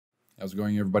How's it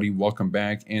going, everybody? Welcome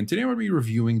back. And today I'm going to be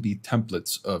reviewing the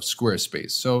templates of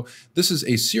Squarespace. So this is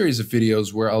a series of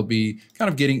videos where I'll be kind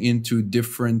of getting into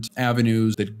different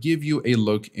avenues that give you a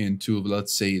look into,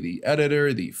 let's say, the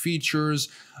editor, the features,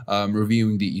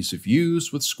 reviewing the ease of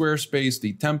use with Squarespace,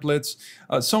 the templates,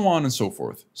 so on and so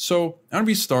forth. So I'm going to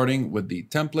be starting with the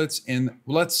templates, and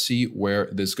let's see where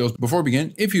this goes. Before we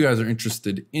begin, if you guys are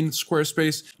interested in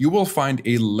Squarespace, you will find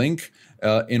a link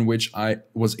in which I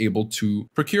was able to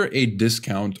procure a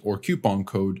discount or coupon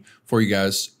code for you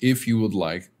guys if you would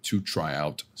like to try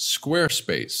out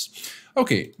Squarespace.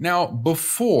 Okay, now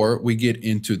before we get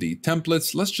into the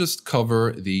templates, let's just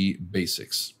cover the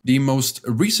basics. The most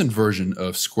recent version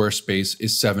of Squarespace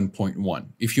is 7.1.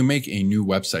 If you make a new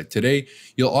website today,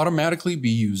 you'll automatically be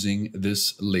using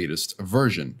this latest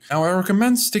version. Now, I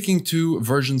recommend sticking to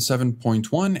version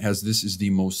 7.1 as this is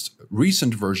the most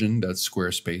recent version that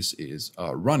Squarespace is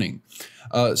running.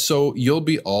 So you'll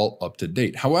be all up to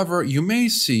date. However, you may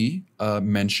see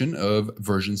mention of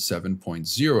version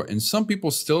 7.0, and some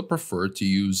people still prefer to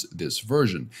use this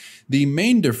version. The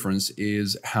main difference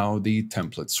is how the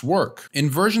templates work. In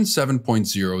version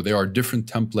 7.0, there are different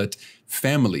template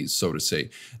families, so to say,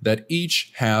 that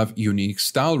each have unique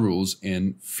style rules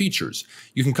and features.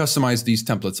 You can customize these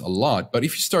templates a lot, but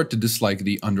if you start to dislike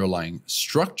the underlying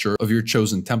structure of your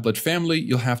chosen template family,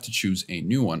 you'll have to choose a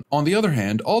new one. On the other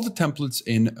hand, all the templates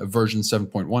in version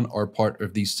 7.1 are part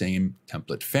of the same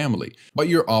template family, but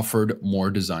you're offered more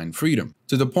design freedom,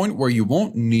 to the point where you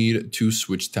won't need to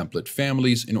switch template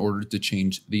families in order to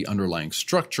change the underlying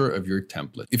structure of your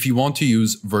template. If you want to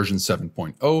use version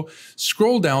 7.0,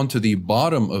 scroll down to the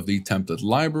bottom of the template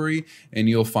library and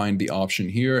you'll find the option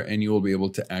here, and you will be able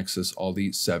to access all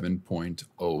the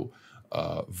 7.0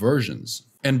 versions.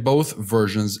 And both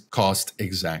versions cost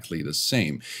exactly the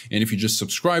same. And if you just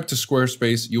subscribe to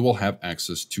Squarespace, you will have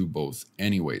access to both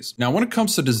anyways. Now, when it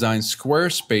comes to design,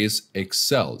 Squarespace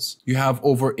excels. You have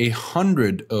over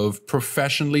 100 of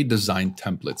professionally designed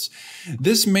templates.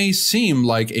 This may seem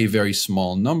like a very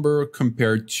small number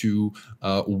compared to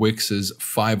Wix's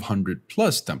 500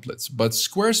 plus templates, but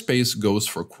Squarespace goes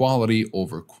for quality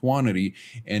over quantity,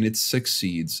 and it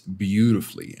succeeds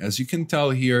beautifully. As you can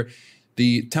tell here,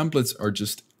 the templates are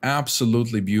just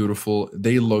absolutely beautiful.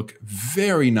 They look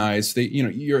very nice.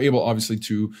 You're able obviously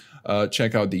to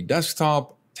check out the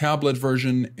desktop, tablet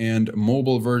version, and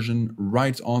mobile version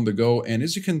right on the go. And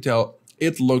as you can tell,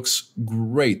 it looks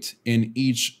great in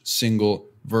each single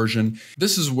version.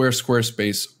 This is where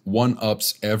Squarespace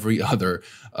one-ups every other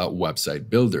website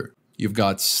builder. You've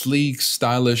got sleek,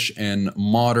 stylish, and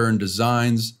modern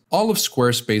designs. All of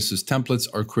Squarespace's templates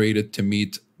are created to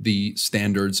meet the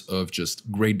standards of just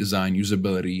great design,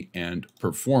 usability, and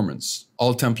performance.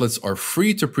 All templates are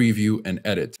free to preview and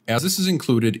edit, as this is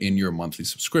included in your monthly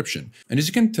subscription. And as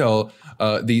you can tell,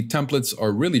 the templates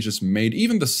are really just made,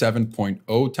 even the 7.0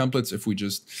 templates, if we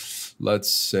just,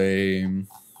 let's go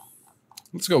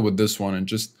with this one and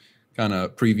just kind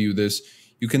of preview this.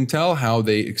 You can tell how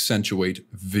they accentuate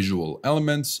visual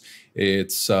elements.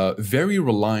 It's very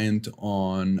reliant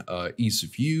on ease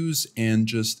of use and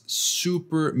just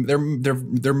super.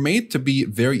 They're made to be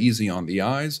very easy on the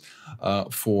eyes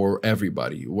for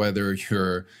everybody. Whether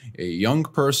you're a young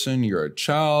person, you're a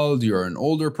child, you're an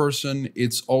older person,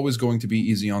 it's always going to be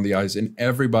easy on the eyes, and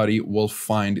everybody will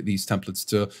find these templates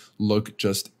to look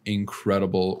just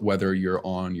incredible. Whether you're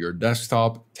on your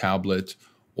desktop, tablet,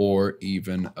 or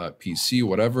even a PC,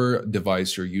 whatever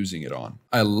device you're using it on.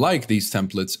 I like these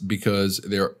templates because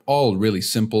they're all really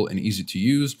simple and easy to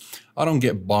use. I don't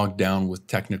get bogged down with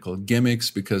technical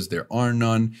gimmicks because there are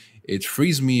none. It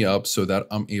frees me up so that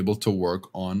I'm able to work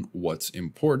on what's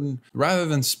important rather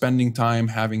than spending time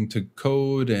having to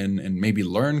code and maybe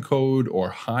learn code or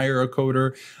hire a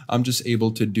coder. I'm just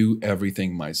able to do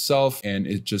everything myself, and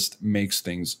it just makes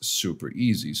things super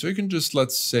easy. So you can just,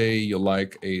 let's say you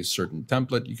like a certain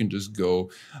template, you can just go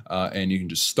and you can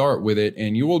just start with it,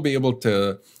 and you will be able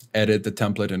to edit the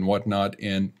template and whatnot,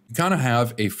 and kind of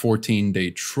have a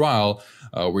 14-day trial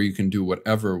where you can do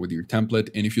whatever with your template.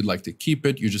 And if you'd like to keep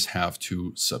it, you just have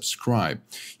to subscribe.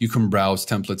 You can browse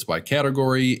templates by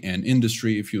category and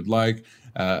industry if you'd like.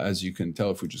 As you can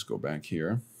tell, if we just go back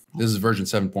here, this is version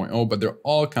 7.0, but they're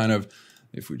all kind of,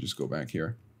 if we just go back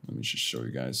here, let me just show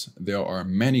you guys. There are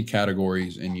many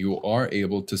categories, and you are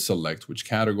able to select which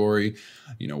category,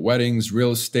 weddings,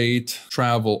 real estate,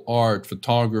 travel, art,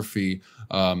 photography,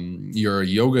 you're a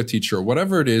yoga teacher,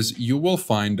 whatever it is, you will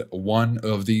find one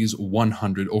of these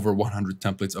over 100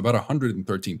 templates, about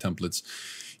 113 templates.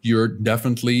 You're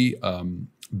definitely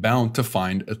bound to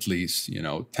find at least,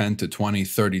 10 to 20,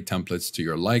 30 templates to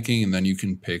your liking, and then you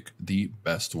can pick the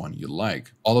best one you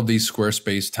like. All of these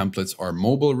Squarespace templates are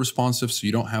mobile responsive, so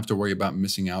you don't have to worry about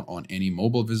missing out on any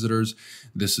mobile visitors.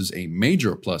 This is a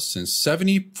major plus since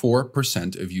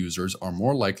 74% of users are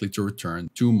more likely to return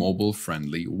to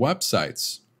mobile-friendly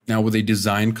websites. Now, with a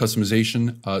design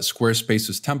customization,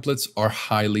 Squarespace's templates are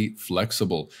highly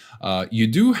flexible. You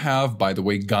do have, by the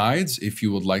way, guides if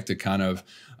you would like to kind of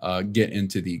get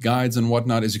into the guides and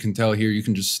whatnot. As you can tell here, you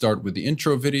can just start with the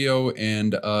intro video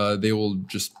and they will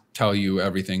just tell you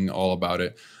everything all about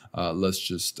it. Let's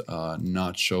just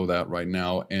not show that right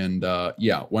now. And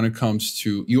yeah, when it comes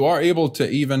to, you are able to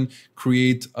even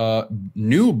create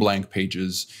new blank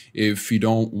pages. If you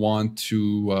don't want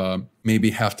to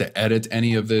maybe have to edit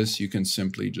any of this, you can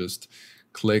simply just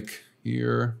click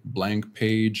here, blank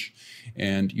page,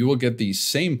 and you will get the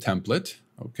same template,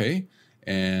 okay?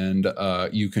 And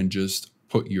you can just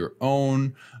put your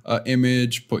own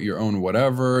image, put your own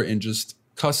whatever, and just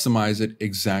customize it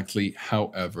exactly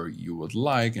however you would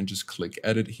like, and just click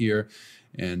edit here.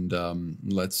 And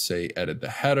let's say edit the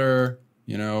header,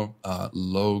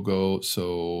 logo.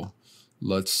 So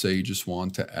let's say you just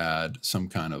want to add some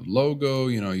kind of logo,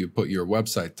 you put your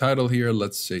website title here.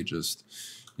 Let's say just,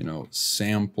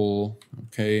 sample,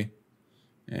 okay?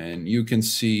 And you can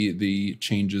see the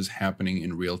changes happening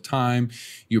in real time.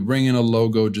 You bring in a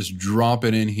logo, just drop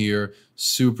it in here,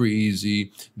 super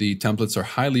easy. The templates are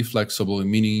highly flexible,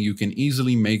 meaning you can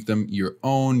easily make them your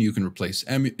own. You can replace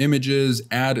images,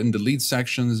 add and delete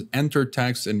sections, enter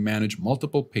text, and manage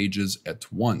multiple pages at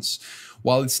once.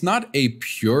 While it's not a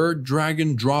pure drag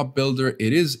and drop builder,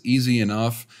 it is easy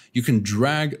enough. You can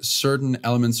drag certain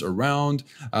elements around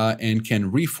and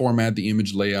can reformat the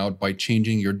image layout by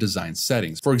changing your design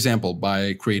settings. For example,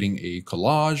 by creating a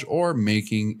collage or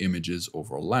making images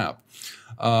overlap.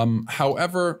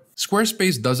 However,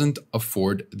 Squarespace doesn't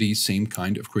afford the same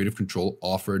kind of creative control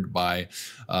offered by,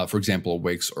 for example,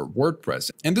 Wix or WordPress.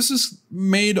 And this is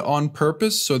made on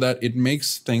purpose so that it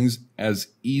makes things as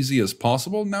easy as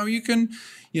possible. Now you can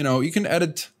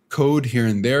edit code here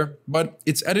and there, but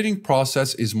its editing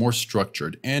process is more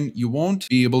structured and you won't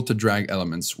be able to drag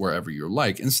elements wherever you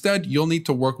like. Instead, you'll need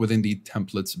to work within the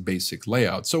template's basic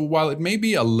layout. So while it may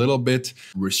be a little bit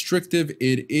restrictive,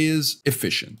 it is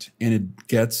efficient and it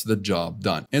gets the job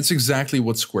done. And it's exactly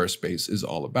what Squarespace is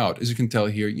all about. As you can tell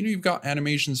here, you've got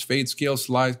animations, fade, scale,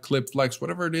 slide, clip, flex,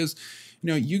 whatever it is,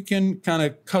 you can kind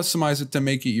of customize it to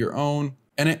make it your own.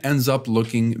 And it ends up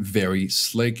looking very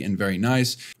slick and very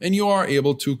nice. And you are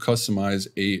able to customize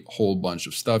a whole bunch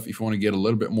of stuff. If you want to get a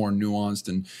little bit more nuanced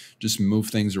and just move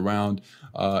things around,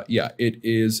 yeah, it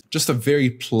is just a very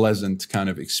pleasant kind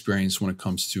of experience when it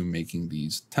comes to making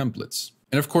these templates.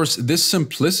 And of course, this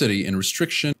simplicity and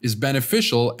restriction is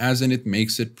beneficial, as in it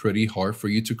makes it pretty hard for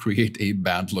you to create a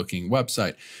bad looking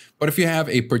website. But if you have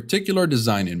a particular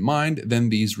design in mind, then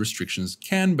these restrictions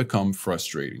can become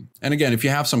frustrating. And again, if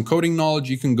you have some coding knowledge,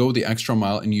 you can go the extra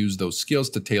mile and use those skills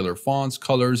to tailor fonts,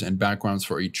 colors, and backgrounds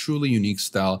for a truly unique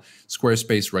style.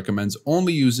 Squarespace recommends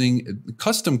only using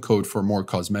custom code for more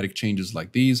cosmetic changes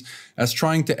like these, as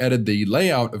trying to edit the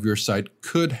layout of your site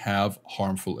could have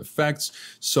harmful effects.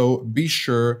 So be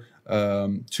sure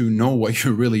to know what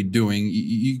you're really doing.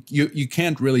 You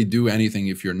can't really do anything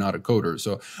if you're not a coder.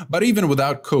 So, but even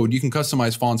without code, you can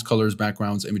customize fonts, colors,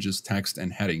 backgrounds, images, text,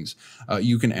 and headings.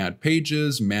 You can add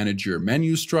pages, manage your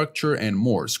menu structure, and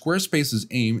more. Squarespace's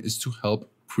aim is to help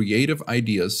creative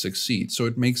ideas succeed. So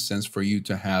it makes sense for you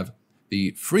to have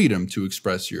the freedom to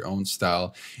express your own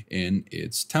style in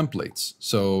its templates.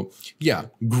 So yeah,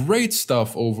 great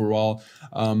stuff overall.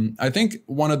 I think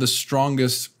one of the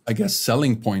strongest,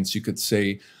 selling points you could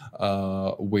say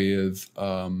with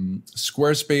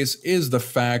Squarespace is the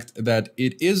fact that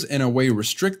it is in a way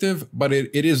restrictive, but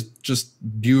it is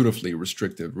just beautifully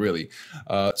restrictive, really.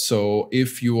 So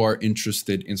if you are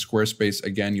interested in Squarespace,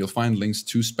 again, you'll find links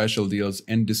to special deals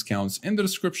and discounts in the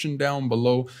description down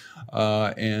below.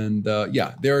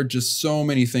 Yeah, there are just so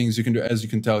many things you can do, as you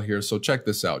can tell here. So check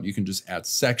this out. You can just add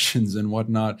sections and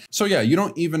whatnot. So yeah, you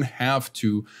don't even have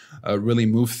to really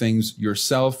move things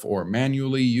yourself or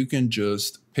manually. You can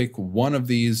just pick one of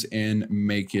these and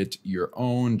make it your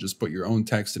own. Just put your own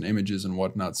text and images and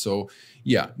whatnot. So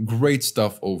yeah, great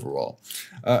stuff overall.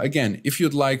 Again, if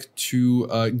you'd like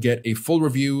to get a full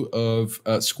review of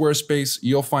Squarespace,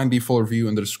 you'll find the full review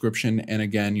in the description. And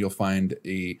again, you'll find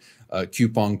a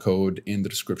coupon code in the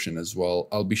description as well.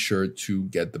 I'll be sure to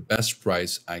get the best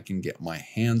price I can get my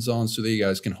hands on so that you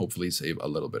guys can hopefully save a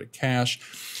little bit of cash.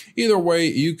 Either way,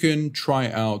 you can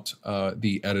try out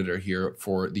the editor here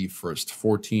for the first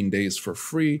 14 days for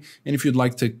free. And if you'd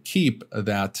like to keep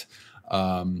that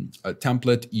a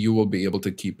template, you will be able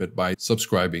to keep it by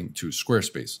subscribing to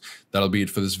Squarespace. That'll be it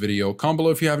for this video. Comment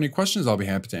below if you have any questions. I'll be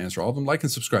happy to answer all of them. Like and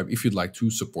subscribe if you'd like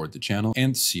to support the channel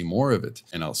and see more of it.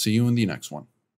 And I'll see you in the next one.